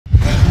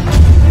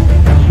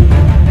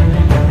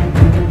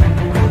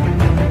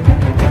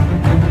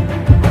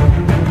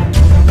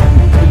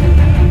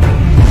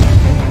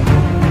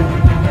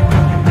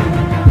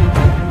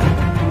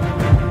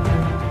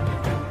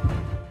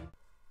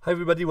Hi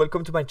everybody,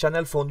 welcome to my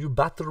channel for a new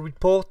battle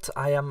report.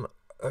 I am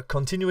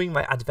continuing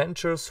my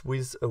adventures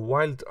with a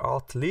wild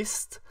art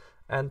list,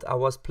 and I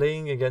was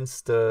playing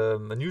against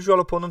an unusual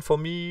opponent for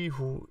me,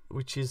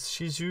 which is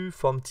Shizu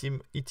from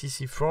Team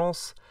ETC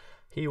France.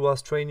 He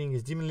was training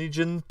his Demon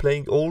Legion,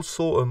 playing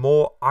also a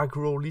more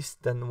aggro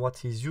list than what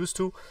he's used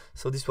to,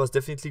 so this was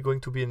definitely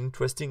going to be an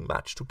interesting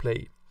match to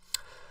play.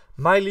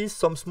 My list,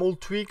 some small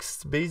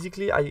tweaks.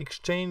 Basically, I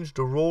exchanged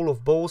the role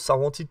of both. I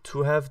wanted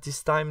to have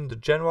this time the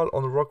General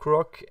on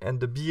Rock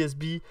and the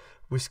BSB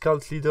with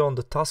Scout Leader on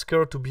the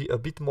Tusker to be a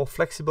bit more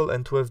flexible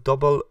and to have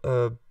double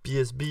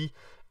BSB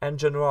and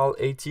General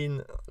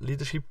 18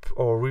 leadership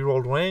or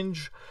reroll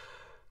range.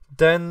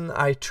 Then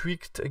I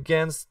tweaked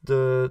against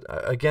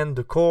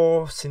the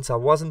core, since I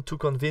wasn't too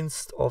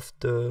convinced of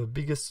the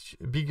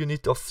big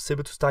unit of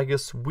Saber-tooth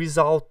Tigers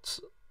without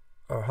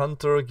a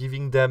Hunter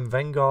giving them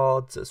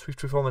Vanguard,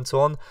 Swift Reform and so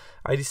on.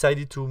 I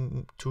decided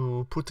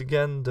to put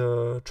again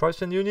the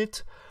Tribesman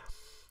unit,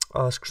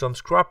 some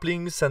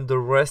Scraplings, and the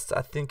rest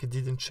I think it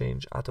didn't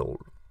change at all.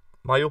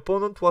 My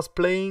opponent was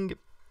playing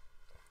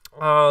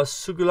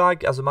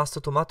Sugulag as a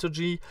Master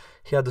Thaumaturgy.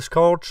 He had the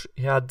Scourge,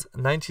 he had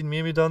 19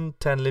 Myrmidon,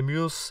 10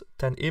 Lemures,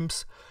 10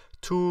 Imps,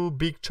 2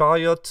 Big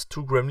Chariot,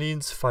 2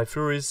 Gremlins, 5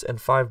 Furies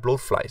and 5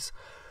 Bloatflies.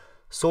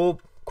 So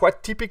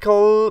quite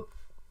typical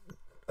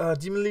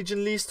Demon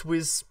Legion list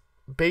with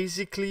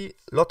basically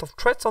a lot of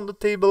threats on the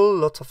table,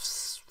 lots of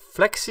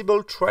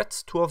flexible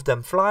threats, 2 of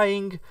them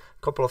flying,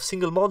 a couple of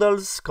single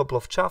models, a couple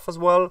of chaff as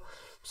well.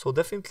 So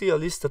definitely a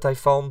list that I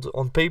found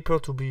on paper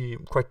to be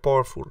quite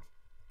powerful.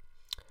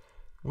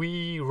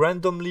 We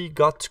randomly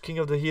got King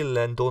of the Hill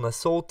and Dawn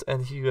Assault,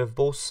 and here you have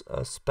both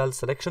spell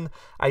selection.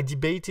 I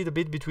debated a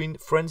bit between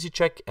Frenzy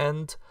Check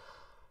and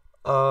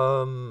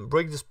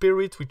Break the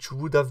Spirit, which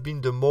would have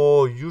been the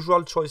more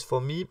usual choice for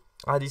me.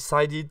 I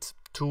decided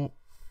to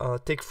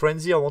take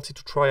Frenzy. I wanted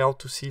to try out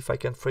to see if I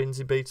can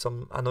Frenzy bait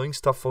some annoying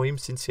stuff for him,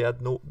 since he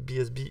had no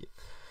BSB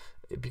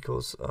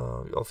because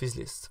of his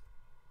list.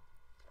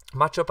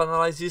 Matchup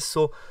analysis.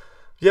 So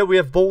yeah, we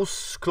have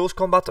both close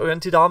combat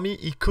oriented army.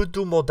 He could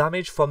do more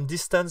damage from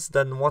distance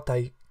than what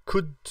I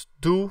could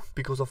do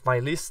because of my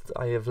list.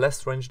 I have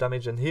less range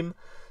damage than him,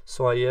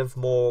 so I have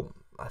more,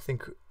 I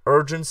think,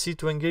 urgency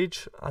to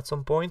engage at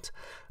some point.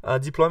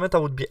 Deployment, I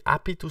would be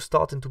happy to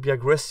start and to be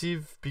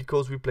aggressive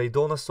because we play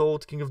Dawn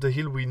Assault, King of the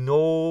Hill. We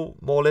know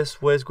more or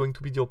less where is going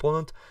to be the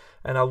opponent,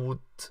 and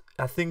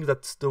I think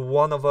that the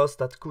one of us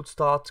that could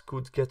start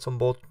could get some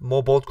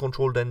more board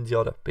control than the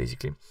other,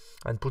 basically,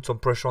 and put some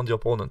pressure on the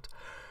opponent.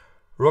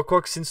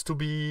 Rock seems to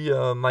be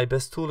my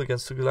best tool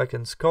against Sugulag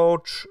and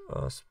Scourge.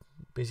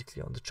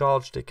 Basically on the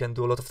charge they can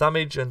do a lot of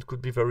damage and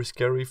could be very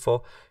scary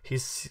for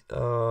his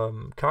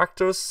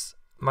characters.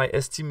 My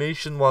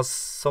estimation was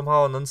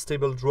somehow an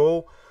unstable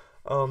draw.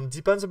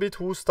 Depends a bit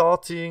who's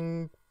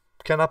starting.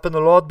 Can happen a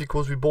lot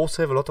because we both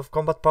have a lot of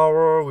combat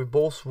power. We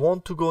both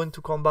want to go into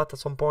combat at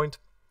some point.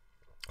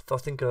 So I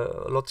think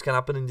a lot can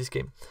happen in this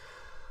game.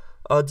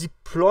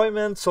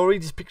 Deployment, sorry,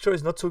 this picture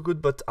is not so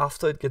good, but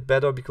after it get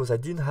better because I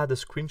didn't have a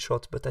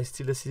screenshot, but I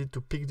still decided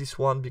to pick this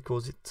one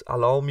because it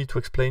allowed me to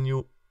explain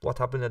you what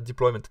happened at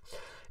deployment.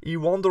 He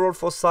won the roll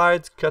for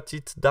side, cut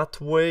it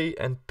that way,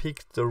 and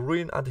picked the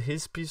ruin at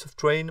his piece of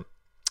terrain,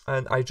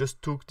 and I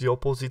just took the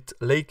opposite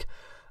lake.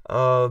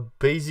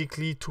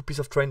 Basically 2 pieces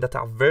of terrain that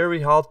are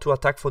very hard to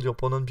attack for the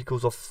opponent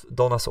because of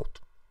Dawn Assault.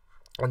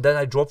 And then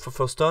I dropped for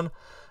first turn.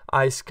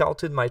 I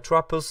scouted my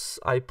trappers.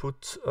 I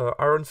put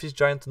Iron Fist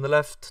Giant on the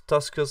left,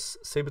 Tuskers,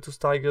 Saber-tooth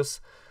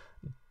Tigers,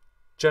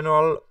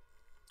 General,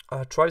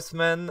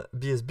 Tribesman,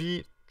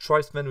 BSB,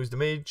 Tribesman with the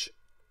Mage,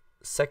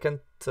 second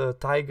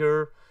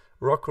Tiger,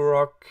 Rock,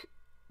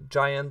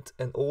 Giant,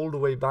 and all the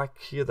way back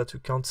here that you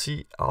can't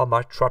see are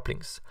my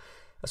Scraplings.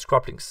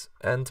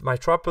 And my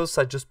trappers,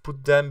 I just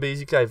put them,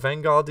 basically I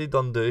vanguarded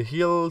on the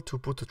hill to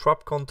put the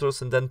trap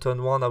counters, and then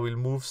turn 1 I will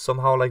move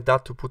somehow like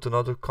that to put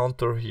another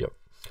counter here.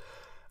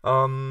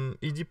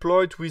 He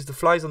deployed with the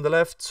flies on the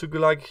left,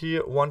 Sugulag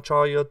here, 1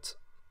 chariot,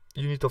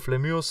 unit of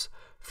Lemures,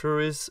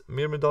 Furies,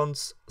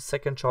 Myrmidons,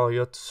 2nd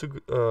chariot,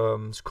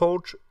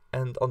 Scourge,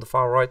 and on the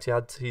far right he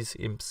had his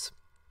Imps.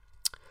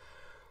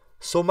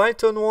 So my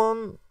turn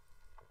 1,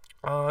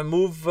 I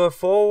move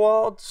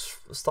forward,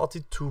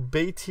 started to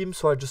bait him,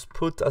 so I just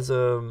put as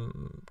a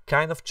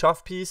kind of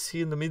chaff piece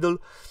here in the middle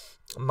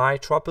my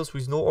trappers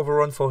with no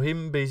overrun for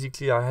him.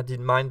 Basically I had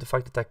in mind the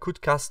fact that I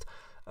could cast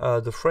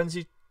the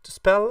Frenzy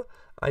spell.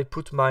 I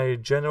put my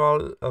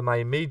General,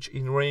 my Mage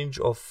in range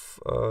of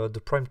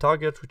the prime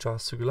target, which are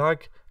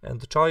Sugulag and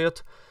the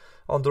Chariot.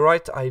 On the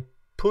right I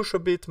push a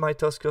bit my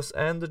Tuskers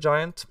and the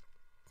Giant,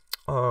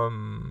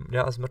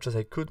 yeah, as much as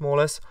I could more or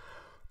less.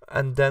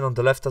 And then on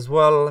the left as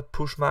well,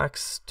 push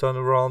max, turn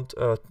around,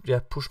 yeah,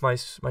 push my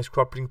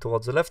Scrapling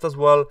towards the left as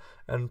well,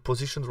 and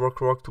position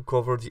Rock to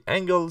cover the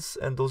angles,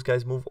 and those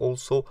guys move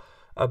also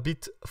a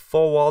bit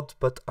forward,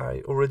 but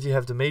I already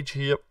have the Mage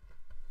here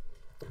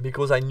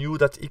because I knew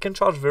that he can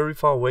charge very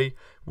far away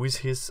with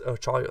his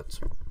Chariot.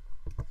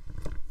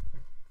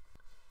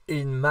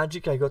 In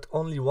Magic I got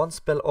only 1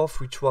 spell off,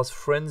 which was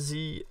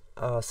Frenzy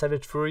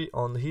Savage Fury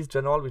on his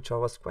general, which I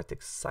was quite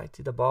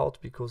excited about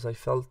because I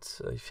felt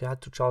if he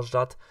had to charge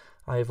that,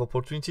 I have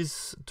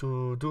opportunities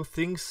to do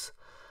things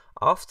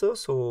after,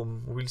 so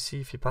we'll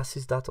see if he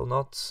passes that or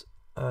not.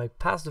 I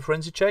passed the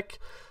frenzy check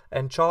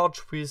and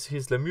charged with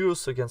his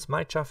Lemurs against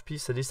my chaff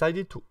piece. I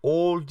decided to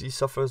hold. He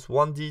suffers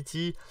 1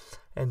 DT,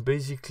 and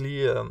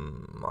basically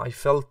I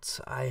felt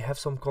I have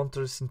some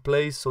counters in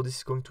place, so this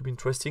is going to be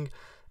interesting.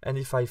 And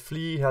if I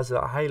flee, he has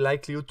a high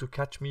likelihood to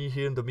catch me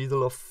here in the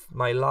middle of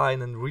my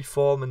line and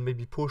reform and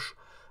maybe push,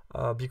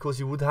 because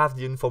he would have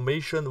the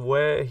information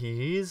where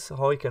he is,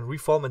 how he can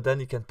reform, and then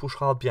he can push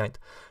hard behind.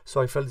 So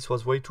I felt this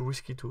was way too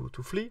risky to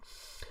flee.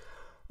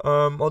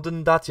 Other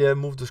than that, yeah,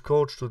 move the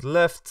Scourge to the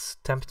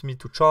left, tempt me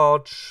to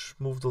charge,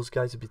 move those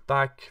guys a bit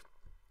back,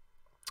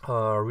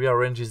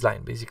 rearrange his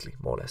line, basically,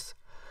 more or less.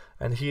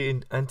 And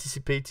he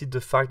anticipated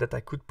the fact that I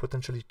could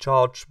potentially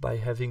charge by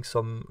having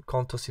some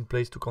counters in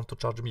place to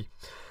countercharge me.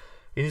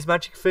 In his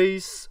magic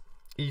phase,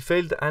 he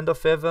failed Hand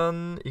of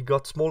Heaven. He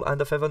got small Hand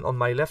of Heaven on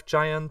my left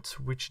giant,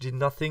 which did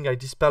nothing. I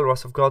dispel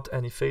Wrath of God,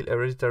 and he failed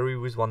Hereditary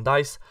with 1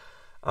 dice.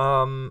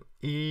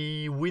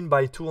 He win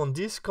by 2 on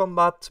this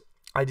combat.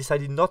 I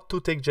decided not to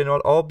take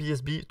General or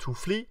BSB to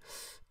flee.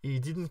 He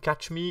didn't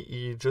catch me.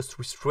 He just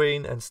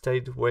restrained and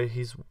stayed where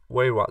he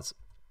was.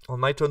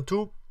 On my turn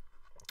 2,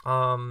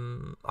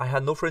 I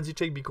had no frenzy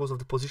check because of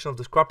the position of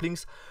the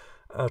scraplings.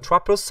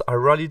 Trappers, I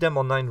rallied them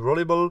on 9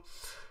 rollable.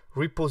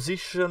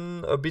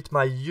 Reposition a bit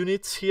my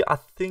units here. I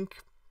think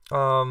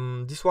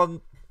this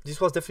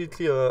was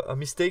definitely a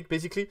mistake.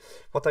 Basically,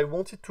 what I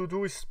wanted to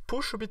do is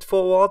push a bit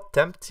forward,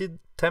 tempt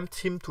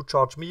him to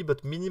charge me,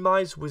 but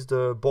minimize with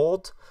the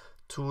board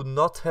to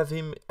not have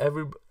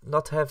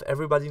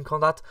everybody in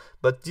combat.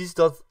 But this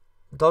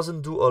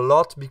doesn't do a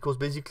lot because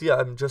basically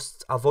I'm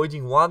just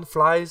avoiding 1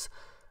 flies,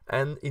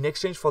 and in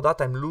exchange for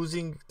that I'm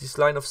losing this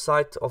line of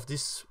sight of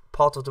this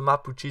part of the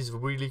map, which is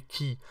really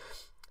key.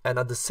 And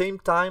at the same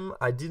time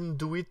I didn't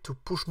do it to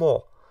push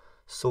more.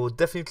 So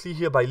definitely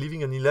here, by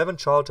leaving an 11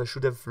 charge, I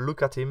should have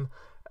looked at him,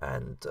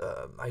 and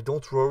I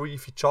don't worry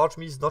if he charged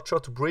me. He's not sure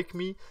to break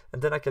me,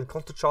 and then I can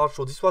counter charge.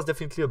 So this was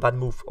definitely a bad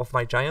move of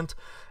my giant,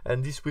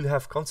 and this will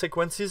have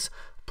consequences.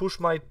 Push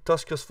my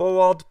Tuskers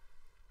forward,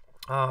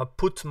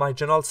 put my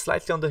general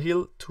slightly on the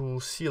hill to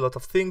see a lot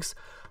of things,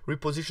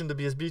 reposition the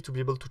BSB to be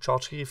able to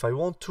charge here if I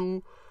want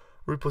to,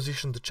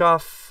 reposition the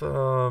chaff,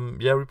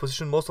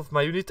 reposition most of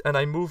my unit, and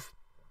I move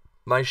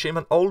my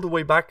shaman all the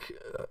way back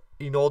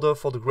in order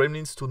for the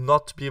gremlins to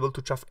not be able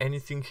to chaff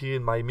anything here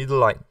in my middle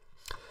line.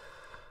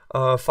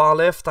 Far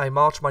left, I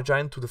march my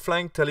giant to the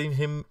flank, telling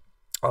him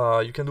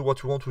you can do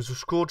what you want with the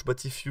Scourge,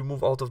 but if you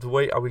move out of the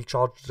way, I will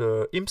charge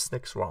the imps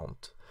next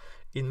round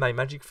in my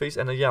magic phase.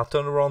 And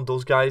turn around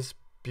those guys,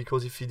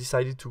 because if he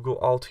decided to go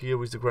out here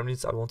with the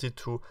gremlins, I wanted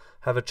to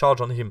have a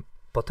charge on him,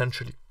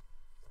 potentially.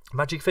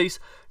 Magic phase,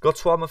 got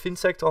Swarm of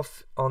Insect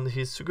off on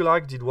his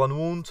Sugulag, did 1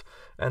 wound,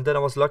 and then I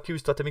was lucky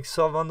with Totemic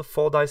Summon,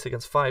 4 dice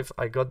against 5,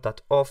 I got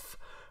that off.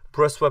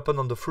 Breast Weapon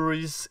on the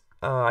Furies,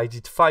 I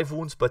did 5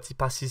 wounds, but he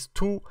passes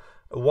 2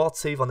 ward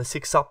save on a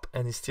 6-up,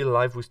 and he's still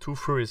alive with 2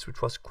 Furies,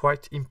 which was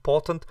quite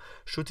important.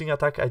 Shooting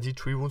attack, I did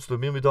 3 wounds to the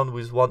Myrmidon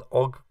with 1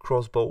 Ogre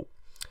crossbow.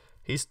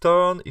 His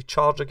turn, he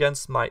charged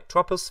against my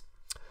Trappers.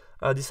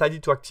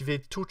 Decided to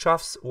activate 2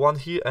 chaffs, 1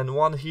 here and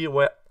 1 here,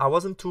 where I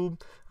wasn't too...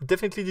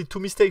 Definitely did 2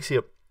 mistakes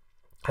here.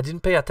 I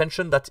didn't pay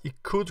attention that he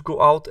could go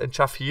out and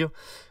chaff here,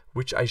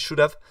 which I should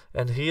have.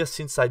 And here,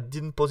 since I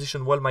didn't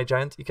position well my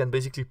giant, he can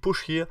basically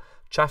push here,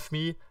 chaff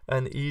me,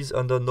 and he's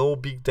under no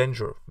big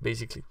danger,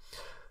 basically.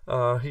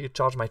 Here,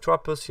 charge my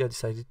Trappers. Here, I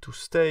decided to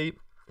stay.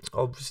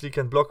 Obviously, he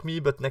can block me,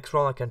 but next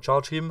round I can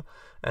charge him.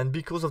 And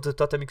because of the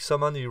Totemic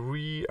Summon, he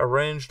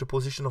rearranged the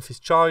position of his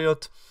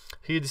chariot.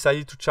 He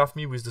decided to chaff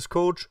me with the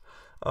Scourge.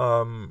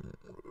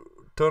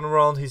 Turn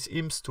around his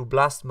imps to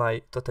blast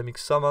my Totemic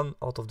Summon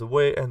out of the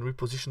way, and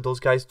reposition those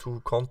guys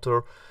to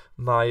counter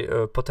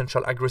my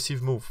potential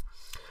aggressive move.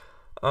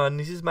 And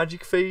this is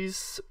magic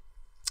phase.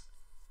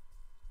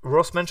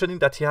 Ross mentioning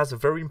that he has a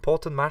very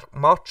important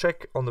march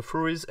check on the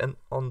Furies and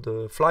on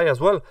the Fly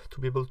as well, to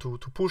be able to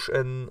push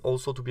and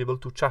also to be able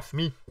to chaff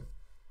me.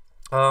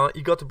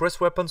 He got a Breast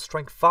Weapon,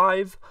 strength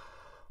 5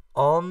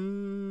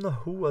 on...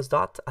 who was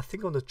that? I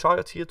think on the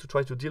Chariot here, to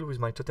try to deal with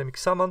my Totemic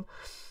Summon.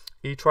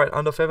 He tried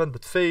Hand of Heaven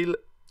but failed.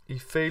 He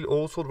failed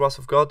also the Wrath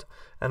of God,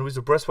 and with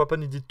the Breast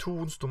Weapon he did 2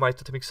 wounds to my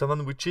Totemic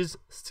Summon, which is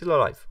still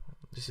alive.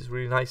 This is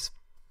really nice.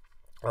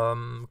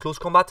 Close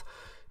combat,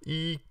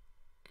 he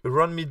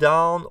run me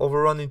down,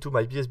 overrun into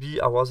my BSB.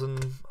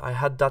 I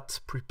had that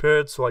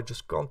prepared, so I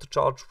just counter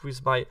charge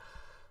with my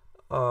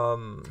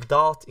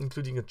dart,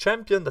 including a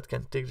champion that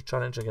can take the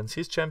challenge against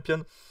his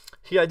champion.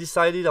 Here I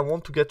decided I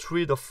want to get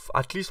rid of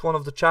at least one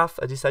of the chaff.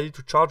 I decided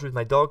to charge with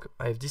my dog.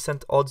 I have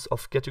decent odds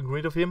of getting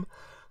rid of him.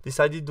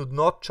 Decided to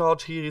not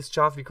charge here his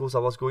chaff because I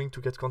was going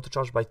to get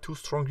countercharged by 2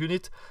 strong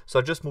units. So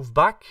I just moved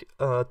back,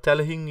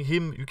 telling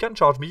him you can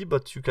charge me,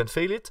 but you can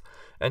fail it.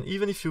 And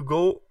even if you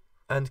go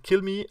and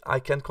kill me, I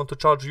can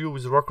countercharge you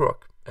with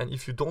Rock. And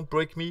if you don't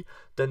break me,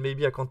 then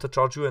maybe I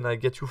countercharge you and I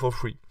get you for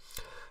free.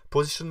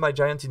 position my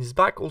giant in his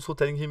back, also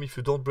telling him if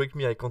you don't break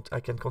me, I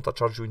can counter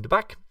charge you in the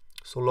back.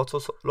 So lots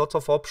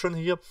of options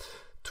here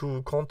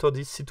to counter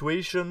this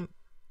situation.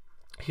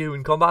 Here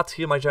in combat,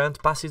 here my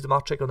giant passes the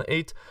march check on the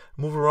 8,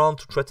 move around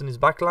to threaten his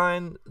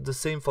backline, the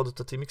same for the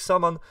totemic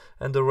summon,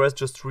 and the rest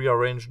just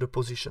rearrange the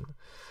position.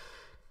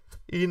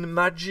 In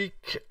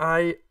Magic,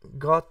 I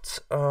got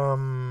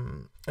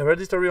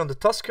Hereditary on the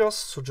Tuskers,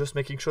 so just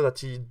making sure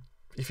that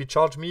if he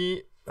charge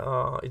me,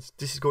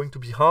 this is going to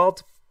be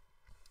hard.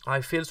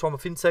 I fail Swarm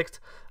of Insect,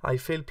 I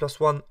fail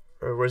 +1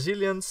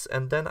 Resilience,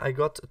 and then I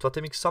got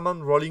Totemic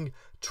Summon, rolling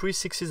 3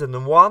 6s and a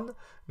 1,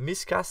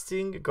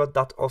 miscasting, got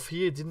that off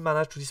here, didn't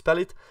manage to dispel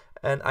it,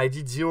 and I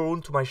did 0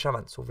 wound to my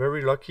Shaman, so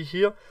very lucky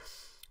here.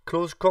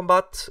 Close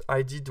combat,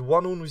 I did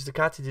 1 wound with the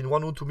cat, he did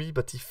 1 wound to me,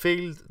 but he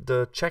failed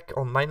the check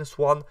on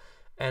 -1,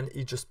 and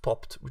he just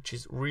popped, which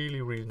is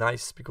really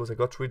nice, because I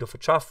got rid of a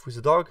chaff with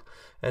the dog,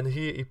 and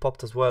here he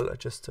popped as well. I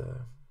just,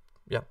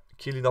 yeah,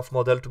 kill enough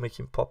model to make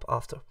him pop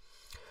after.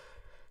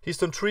 His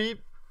turn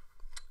 3,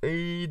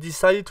 he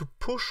decided to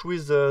push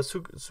with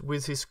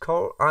his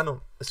car.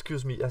 No,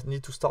 excuse me, I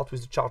need to start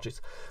with the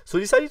charges. So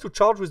he decided to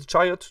charge with the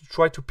chariot to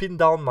try to pin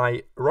down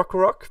my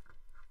Rock,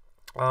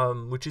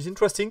 which is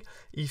interesting.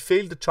 He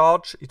failed the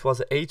charge. It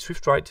was an 8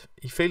 Swift Ride.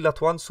 He failed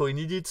that one, so he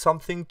needed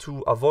something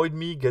to avoid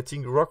me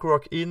getting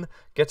Rock in,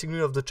 getting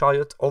rid of the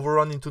chariot,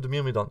 overrun into the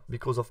Myrmidon.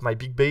 Because of my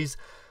big base,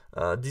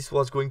 this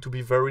was going to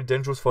be very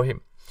dangerous for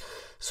him.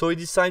 So he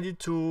decided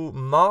to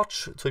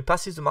march, so he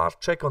passes the march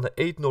check on the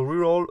 8, no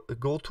reroll,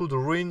 go to the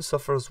ruin,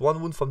 suffers 1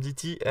 wound from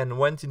DT, and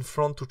went in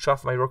front to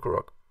chaff my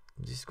Rock.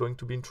 This is going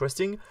to be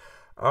interesting.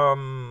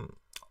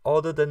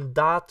 Other than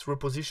that,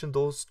 reposition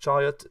those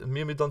chariot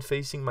Myrmidon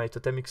facing my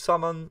totemic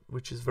summon,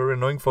 which is very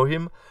annoying for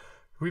him.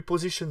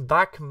 Reposition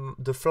back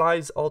the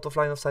flies out of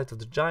line of sight of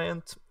the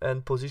giant,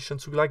 and position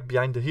Sugilak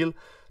behind the hill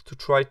to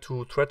try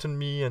to threaten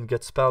me and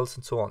get spells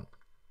and so on.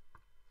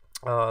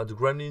 The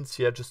gremlins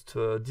here just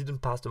didn't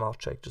pass the march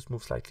check, just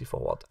moved slightly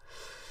forward.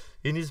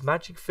 In his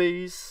magic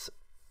phase,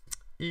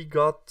 he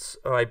got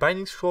a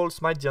Binding Scroll,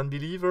 Smite the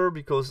Unbeliever,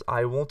 because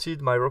I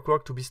wanted my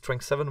Rock to be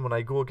strength 7 when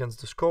I go against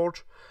the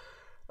Scourge.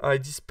 I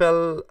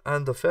dispel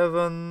Hand of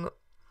Heaven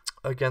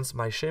against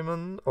my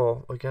Shaman,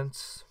 or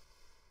against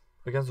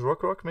the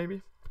Rock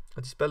maybe.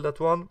 I dispel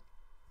that one.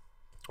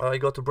 I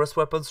got a Breast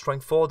Weapon,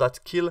 strength 4,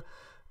 that kill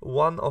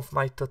one of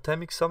my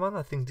Totemic Summon,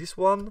 I think this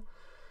one.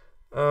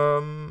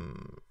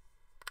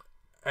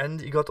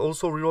 And he got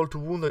also reroll to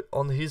wound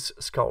on his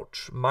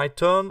Scourge. My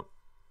turn,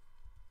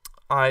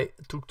 I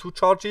took 2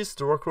 charges,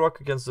 the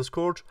Rock against the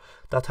Scourge,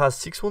 that has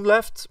 6 wound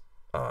left.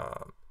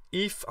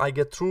 If I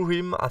get through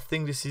him, I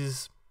think this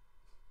is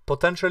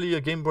potentially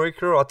a game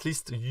breaker, or at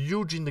least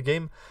huge in the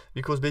game,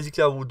 because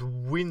basically I would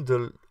win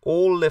the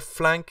whole left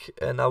flank,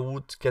 and I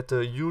would get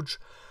a huge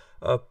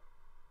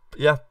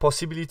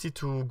possibility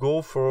to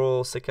go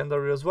for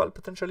secondary as well,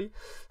 potentially.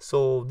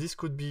 So this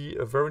could be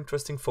very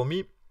interesting for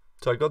me.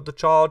 So I got the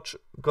charge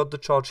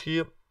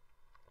here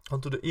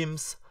onto the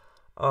imps,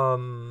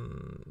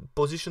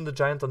 position the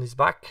giant on his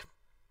back,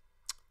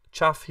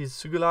 chaff his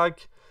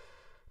Sugulag,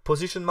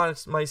 position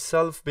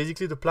myself.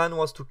 Basically the plan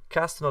was to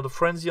cast another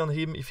frenzy on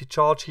him. If he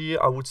charged here,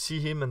 I would see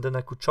him and then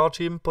I could charge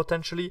him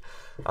potentially.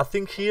 I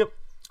think here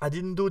I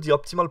didn't do the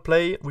optimal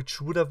play,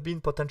 which would have been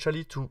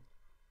potentially to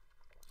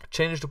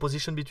change the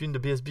position between the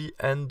BSB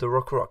and the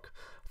Rock.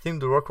 I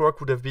think the Rock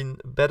would have been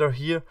better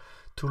here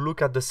to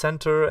look at the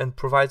center and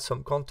provide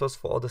some counters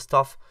for other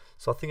stuff.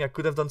 So I think I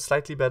could have done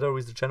slightly better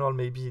with the general,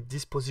 maybe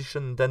this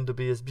position, then the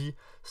BSB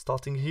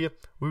starting here.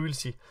 We will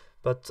see.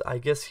 But I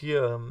guess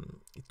here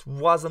it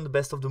wasn't the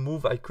best of the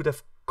move. I could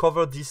have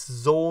covered this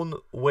zone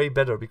way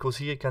better, because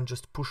here he can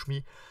just push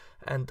me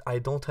and I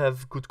don't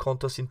have good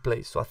counters in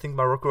place. So I think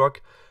my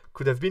Rock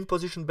could have been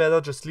positioned better.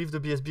 Just leave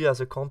the BSB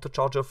as a counter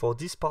charger for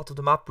this part of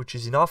the map, which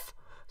is enough.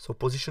 So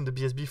position the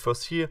BSB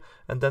first here,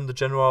 and then the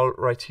general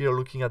right here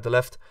looking at the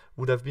left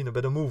would have been a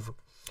better move.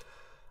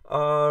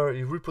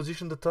 He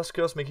repositioned the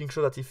Tuskers, making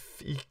sure that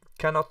if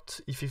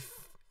he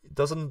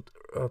doesn't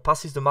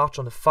passes the march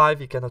on a 5,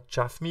 he cannot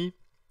chaff me,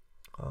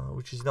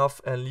 which is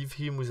enough, and leave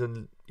him with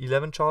an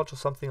 11 charge or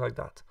something like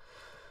that.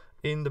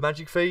 In the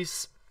magic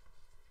phase,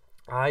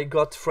 I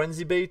got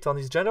Frenzy Bait on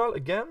his general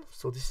again,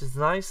 so this is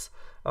nice.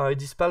 I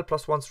dispel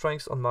 +1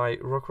 strength on my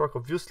Rock,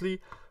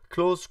 obviously.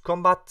 Close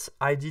combat,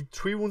 I did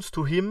 3 wounds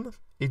to him,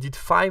 he did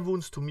 5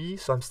 wounds to me,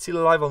 so I'm still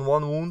alive on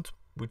 1 wound,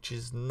 which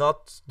is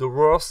not the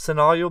worst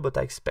scenario, but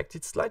I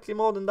expected slightly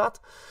more than that.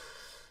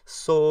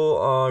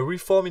 So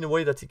reform in a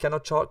way that he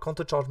cannot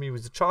counter charge me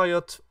with the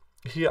chariot.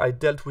 Here I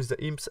dealt with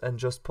the imps and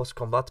just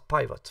post-combat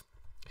pivot.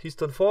 His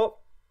turn 4,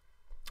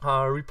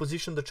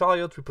 reposition the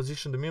chariot,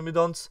 reposition the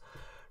Myrmidons,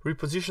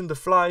 reposition the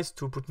flies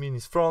to put me in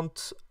his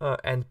front,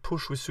 and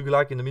push with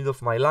Sugulag in the middle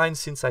of my line,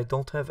 since I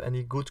don't have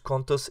any good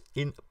counters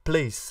in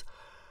place.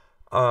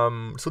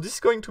 So this is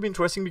going to be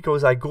interesting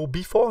because I go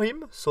before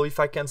him, so if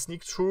I can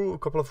sneak through a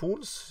couple of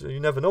wounds, you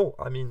never know.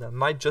 I mean, I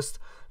might just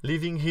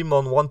leaving him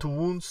on 1-2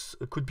 wounds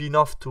could be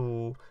enough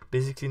to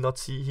basically not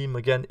see him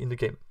again in the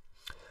game.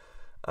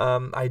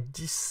 I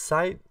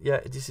decide,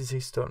 yeah, this is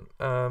his turn.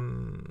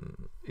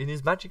 In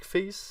his magic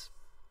phase,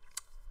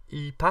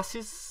 he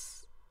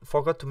passes,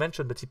 forgot to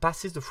mention, but he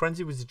passes the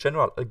frenzy with the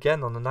general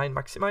again on a 9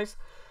 maximize.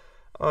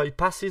 He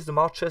passes the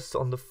march test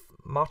on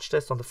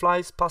the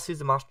flies, passes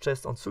the march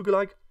test on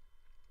Sugulag,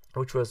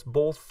 which was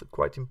both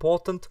quite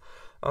important.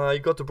 He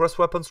got the breast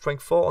weapon,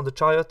 strength 4 on the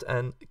chariot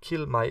and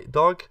kill my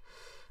dog.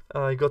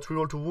 He got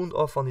reroll to wound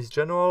off on his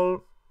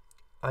general.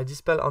 I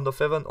dispel Hand of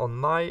Heaven on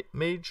my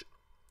mage,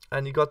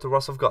 and he got the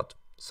Wrath of God.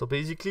 So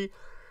basically,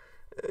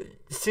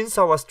 since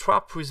I was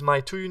trapped with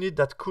my 2 unit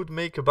that could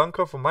make a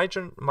bunker for my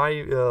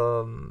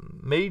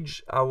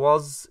mage, I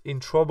was in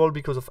trouble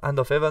because of Hand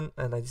of Heaven,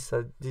 and I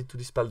decided to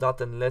dispel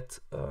that and let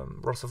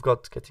Wrath of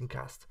God getting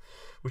cast,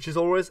 which is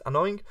always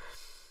annoying.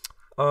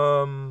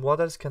 What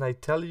else can I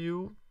tell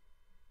you?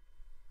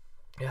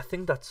 Yeah, I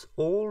think that's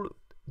all.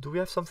 Do we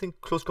have something?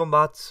 Close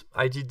combat.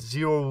 I did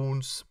 0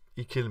 wounds.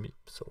 He killed me.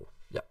 So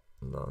yeah,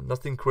 no,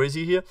 nothing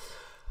crazy here.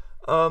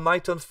 My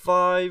turn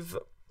 5.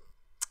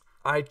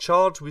 I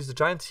charge with the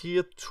giant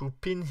here to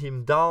pin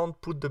him down,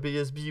 put the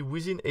BSB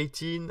within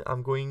 18.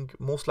 I'm going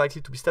most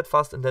likely to be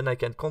steadfast, and then I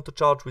can counter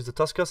charge with the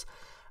Tuskers.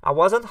 I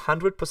wasn't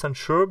 100%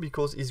 sure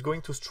because he's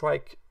going to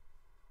strike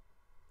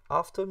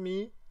after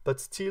me, but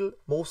still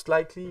most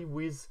likely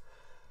with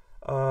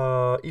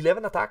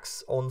 11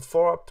 attacks on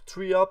 4 up,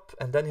 3 up,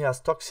 and then he has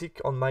toxic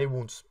on my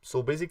wounds.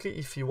 So basically,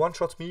 if he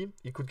one-shot me,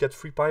 he could get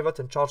free pivot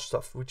and charge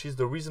stuff, which is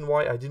the reason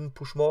why I didn't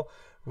push more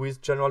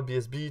with General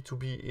BSB to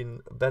be in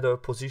better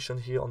position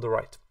here on the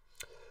right.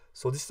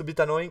 So this is a bit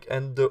annoying,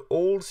 and the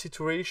whole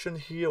situation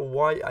here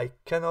why I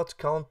cannot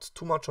count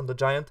too much on the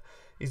giant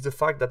is the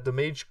fact that the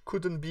mage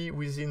couldn't be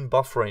within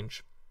buff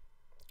range.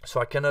 So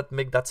I cannot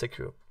make that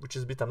secure, which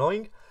is a bit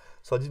annoying.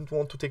 So I didn't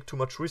want to take too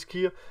much risk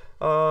here.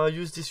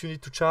 Use this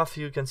unit to chaff.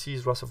 Here you can see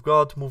his Wrath of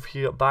God. Move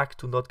here back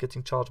to not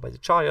getting charged by the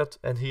chariot.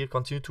 And here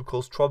continue to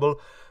cause trouble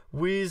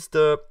with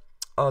the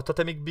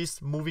Totemic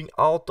Beast moving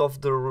out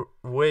of the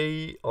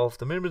way of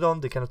the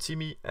Myrmidon. They cannot see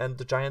me. And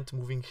the giant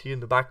moving here in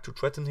the back to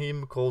threaten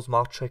him, cause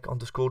march check on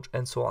the Scourge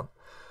and so on.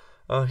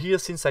 Here,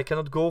 since I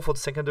cannot go for the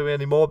secondary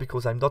anymore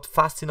because I'm not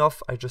fast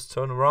enough, I just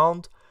turn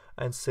around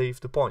and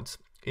save the points.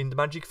 In the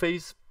magic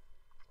phase,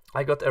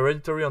 I got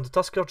Hereditary on the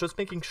Tusker, just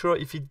making sure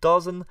if he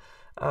doesn't,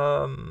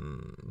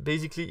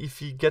 basically if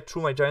he get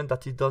through my giant,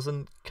 that he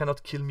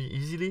cannot kill me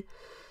easily.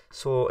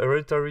 So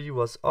Hereditary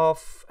was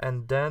off,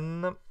 and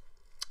then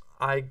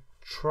I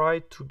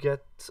tried to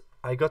get,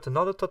 I got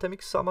another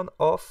Totemic Summon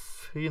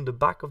off here in the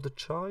back of the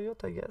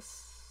chariot, I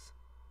guess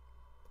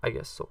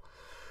so.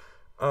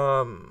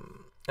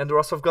 And the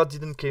Wrath of God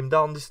didn't came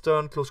down this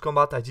turn. Close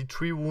combat, I did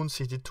 3 wounds,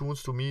 he did 2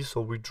 wounds to me, so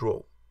we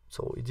draw.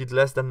 So he did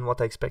less than what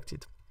I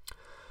expected.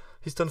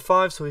 His turn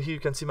 5, so here you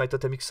can see my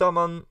Totemic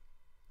Summon.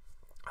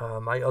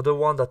 My other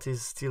one that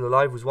is still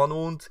alive with 1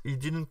 wound. He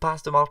didn't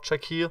pass the march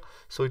check here,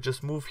 so he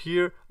just moved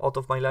here out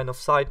of my line of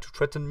sight to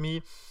threaten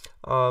me.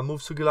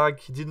 Move Sugulag,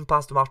 he didn't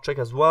pass the march check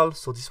as well,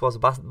 so this was a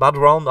bad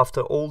round.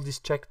 After all this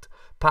checked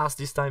passed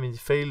this time, and he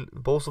failed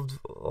both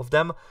of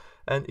them.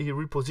 And he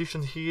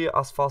repositioned here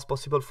as far as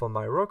possible for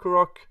my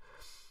Rock.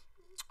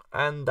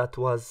 And that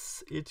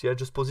was it. Yeah,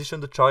 just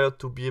position the chariot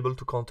to be able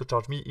to counter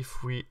charge me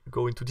if we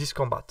go into this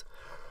combat.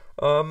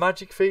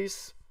 Magic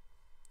phase,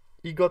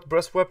 he got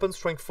breast weapon,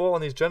 strength 4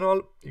 on his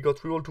general. He got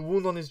reroll to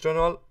wound on his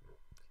general.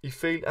 He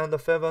failed Hand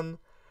of Heaven,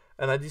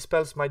 and I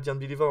dispels Mighty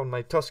Unbeliever on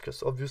my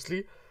Tuskers,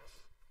 obviously.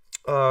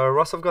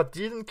 Wrath of God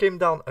didn't came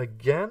down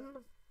again.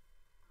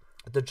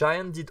 The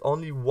giant did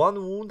only 1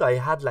 wound. I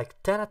had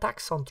like 10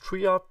 attacks on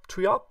 3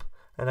 up,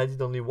 and I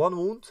did only 1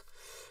 wound.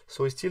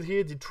 So he's still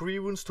here, did 3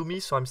 wounds to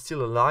me, so I'm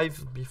still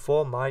alive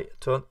before my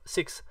turn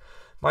 6.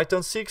 My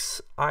turn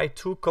 6, I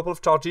took a couple of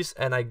charges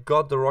and I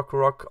got the Rock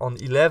on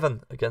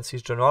 11 against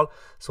his general.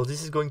 So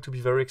this is going to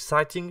be very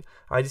exciting.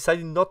 I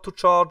decided not to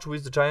charge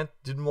with the giant,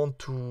 didn't want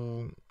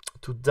to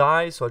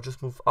die, so I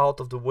just moved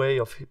out of the way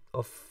of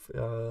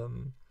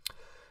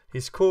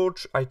his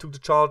Scourge. I took the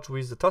charge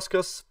with the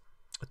Tuskers.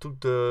 I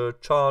took the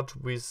charge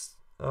with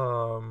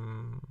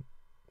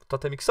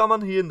Totemic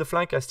Summon here in the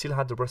flank. I still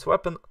had the breast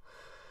weapon.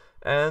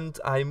 And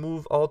I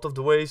move out of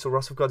the way, so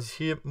Wrath of God is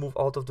here, move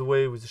out of the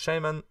way with the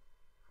Shaman.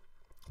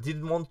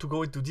 Didn't want to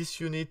go into this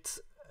unit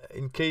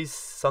in case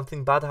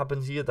something bad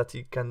happened here, that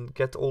he can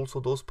get also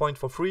those points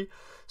for free.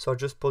 So I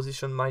just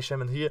positioned my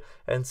Shaman here,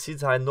 and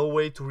since I had no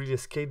way to really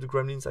escape the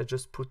gremlins, I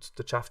just put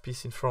the chaff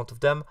piece in front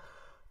of them.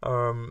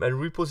 And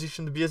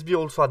repositioned the BSB.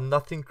 Also had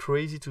nothing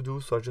crazy to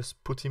do, so I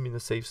just put him in a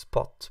safe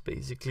spot,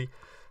 basically.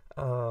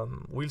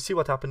 We'll see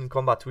what happens in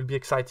combat, it will be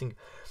exciting.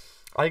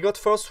 I got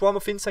first Swarm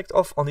of Insect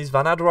off on his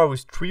Vanadra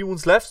with 3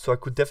 wounds left, so I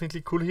could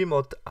definitely kill him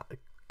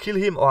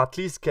or at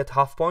least get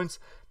half points.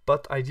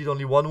 But I did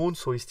only 1 wound,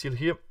 so he's still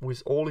here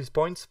with all his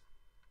points.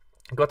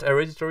 Got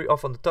Hereditary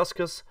off on the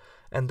Tuskers,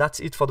 and that's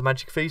it for the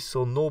magic phase,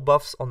 so no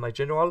buffs on my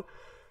general.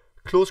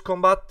 Close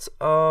combat,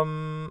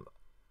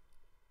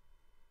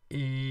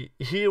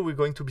 here we're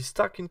going to be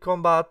stuck in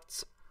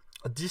combat.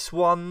 This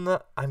one,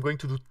 I'm going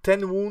to do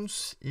 10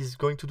 wounds. He's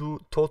going to do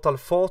total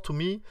 4 to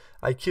me.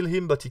 I kill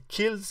him, but he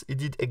kills. He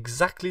did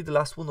exactly the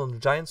last wound on the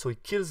giant, so he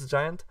kills the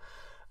giant,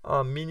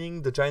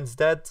 meaning the giant's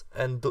dead.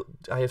 And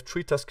I have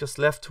 3 Tuskers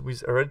left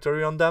with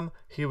hereditary on them.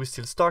 Here we're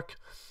still stuck.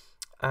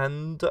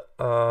 And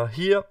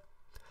here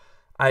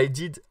I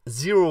did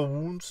 0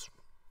 wounds,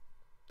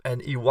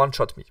 and he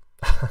one-shot me.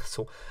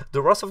 So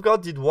the Wrath of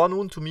God did 1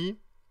 wound to me.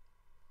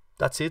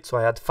 That's it. So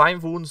I had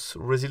 5 wounds,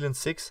 resilience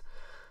 6.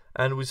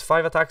 And with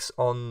 5 attacks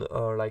on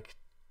like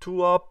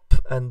 2 up,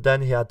 and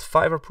then he had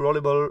 5 up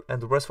rollable,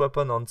 and the rest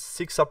weapon on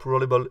 6 up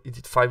rollable, he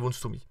did 5 wounds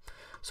to me.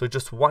 So he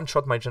just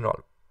one-shot my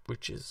general,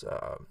 which is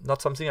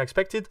not something I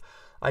expected.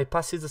 I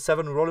passes the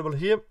 7 rollable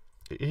here.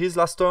 His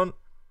last turn,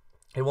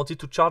 he wanted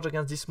to charge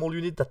against this small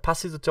unit that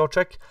passes the terror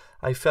check.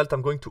 I felt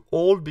I'm going to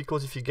hold,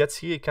 because if he gets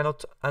here, he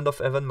cannot end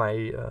off even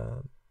my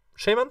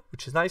shaman,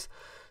 which is nice.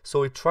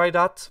 So he tried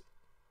that,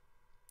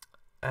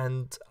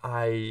 and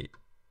I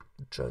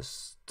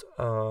just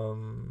yeah,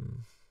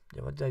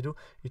 what did I do?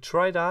 He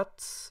tried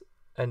that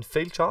and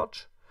failed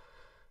charge,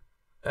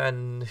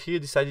 and he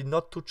decided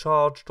not to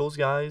charge those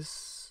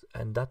guys,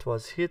 and that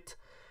was hit.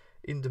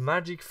 In the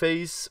magic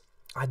phase,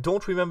 I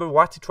don't remember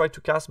what he tried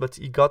to cast, but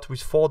he got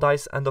with 4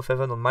 dice end of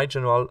heaven on my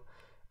general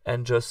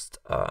and just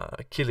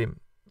kill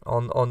him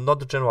on not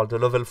the general, the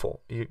level 4.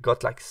 He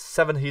got like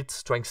 7 hits,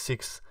 strength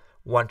 6,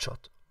 1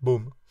 shot,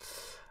 boom.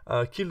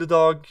 Kill the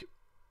dog,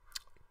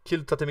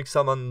 kill totemic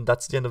summon,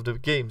 that's the end of the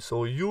game.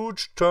 So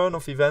huge turn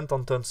of event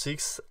on turn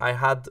 6. I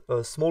had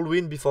a small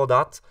win before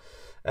that,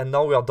 and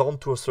now we are down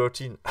to a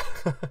 13.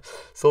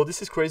 So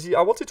this is crazy.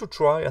 I wanted to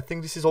try, I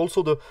think this is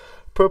also the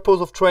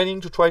purpose of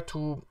training, to try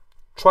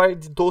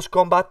those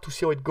combat, to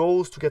see how it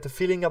goes, to get a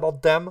feeling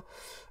about them,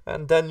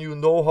 and then you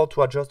know how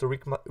to adjust the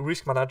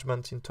risk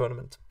management in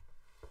tournament.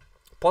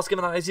 Post-game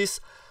analysis.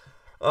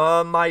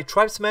 My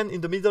tribesman in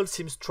the middle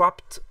seems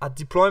trapped at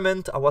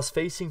deployment. I was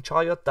facing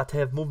chariot that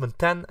have movement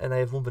 10 and I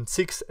have movement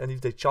 6, and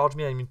if they charge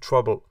me, I'm in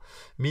trouble.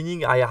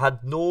 Meaning I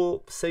had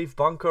no safe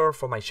bunker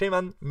for my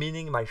shaman,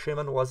 meaning my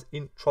shaman was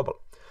in trouble.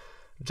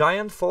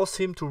 Giant forced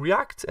him to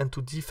react and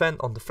to defend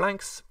on the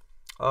flanks.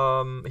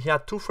 He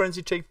had 2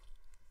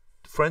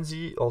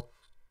 frenzy or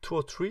 2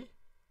 or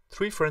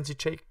 3 frenzy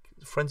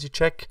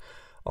check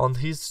on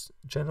his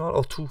general,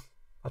 or 2,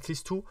 at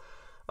least 2.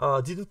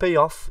 Didn't pay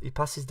off. He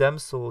passes them,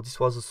 so this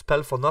was a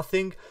spell for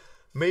nothing.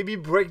 Maybe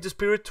Break the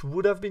Spirit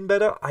would have been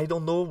better. I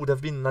don't know. Would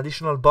have been an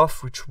additional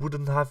buff, which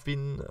wouldn't have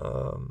been,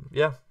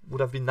 yeah,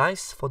 would have been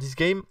nice for this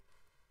game.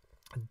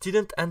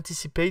 Didn't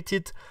anticipate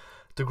it.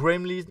 The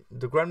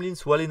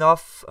gremlins well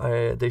enough.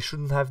 They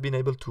shouldn't have been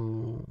able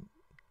to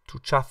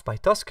chaff my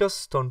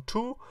Tuskers. Turn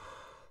 2.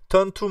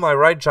 Turn 2, my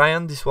right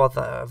giant. This was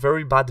a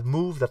very bad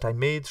move that I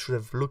made. Should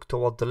have looked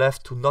toward the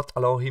left to not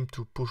allow him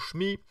to push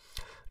me.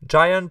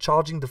 Giant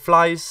charging the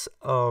flies.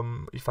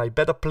 If I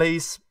better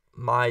place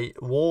my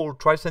wall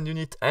tribesman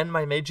unit and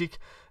my magic,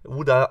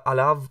 would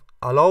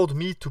allowed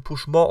me to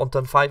push more on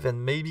turn 5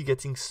 and maybe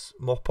getting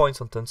more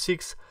points on turn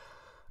 6.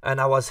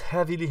 And I was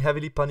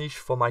heavily punished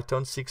for my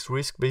turn 6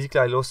 risk. Basically,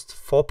 I lost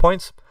 4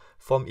 points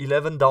from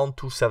 11 down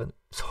to 7.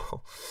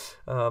 So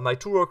my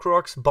 2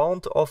 rocks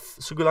bound off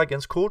Sugula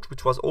against Coach,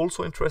 which was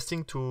also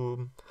interesting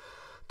to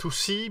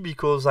see,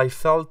 because I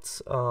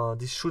felt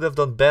this should have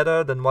done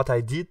better than what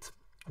I did,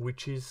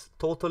 which is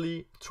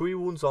totally 3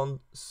 wounds on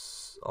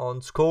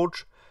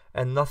Scourge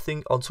and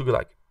nothing on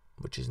Sugulag,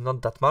 which is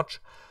not that much.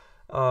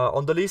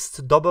 On the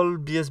list, double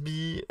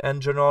BSB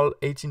and general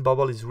 18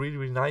 bubble is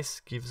really nice,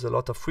 gives a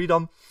lot of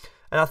freedom.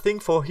 And I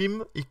think for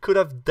him, he could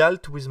have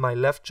dealt with my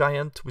left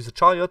giant with a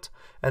chariot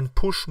and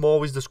push more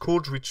with the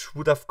Scourge, which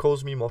would have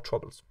caused me more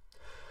troubles.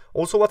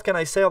 Also, what can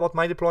I say about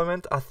my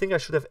deployment? I think I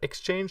should have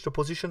exchanged the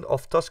position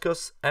of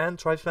Tuskers and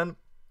Tribesman,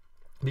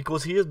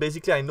 because here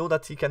basically I know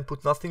that he can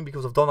put nothing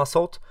because of Dawn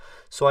Assault.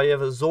 So I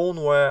have a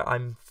zone where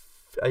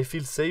I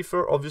feel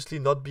safer, obviously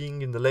not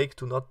being in the lake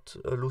to not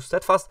lose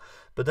steadfast,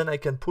 but then I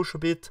can push a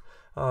bit,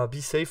 be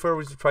safer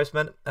with the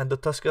Tribesman, and the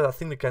Tuskers, I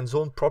think they can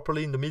zone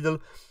properly in the middle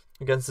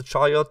against the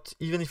chariot.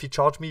 Even if he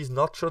charged me, he's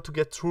not sure to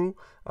get through.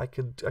 I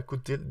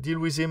could deal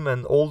with him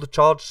and all the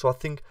charge. So I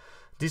think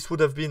this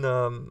would have been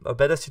a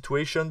better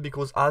situation,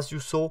 because as you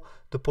saw,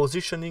 the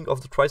positioning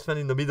of the Tribesman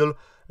in the middle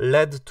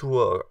led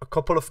to a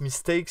couple of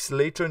mistakes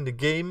later in the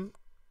game,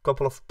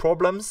 couple of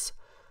problems,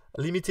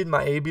 limited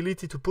my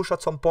ability to push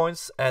at some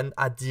points, and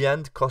at the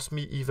end cost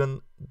me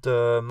even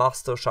the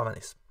Master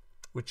Shamanism,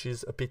 which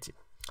is a pity.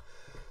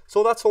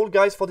 So that's all,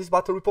 guys, for this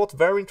battle report.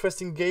 Very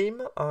interesting game.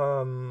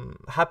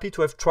 Happy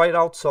to have tried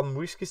out some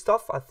risky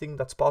stuff. I think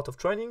that's part of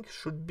training,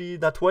 should be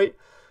that way,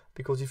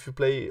 because if you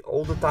play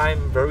all the time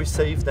very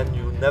safe, then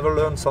you never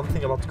learn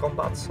something about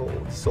combat. So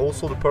this is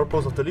also the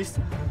purpose of the list.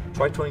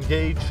 Try to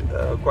engage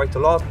quite a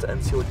lot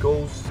and see how it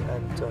goes,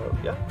 and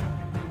yeah,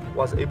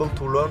 was able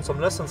to learn some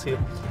lessons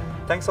here.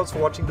 Thanks a lot for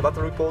watching the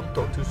battle report.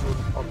 Talk to you soon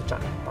on the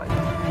channel.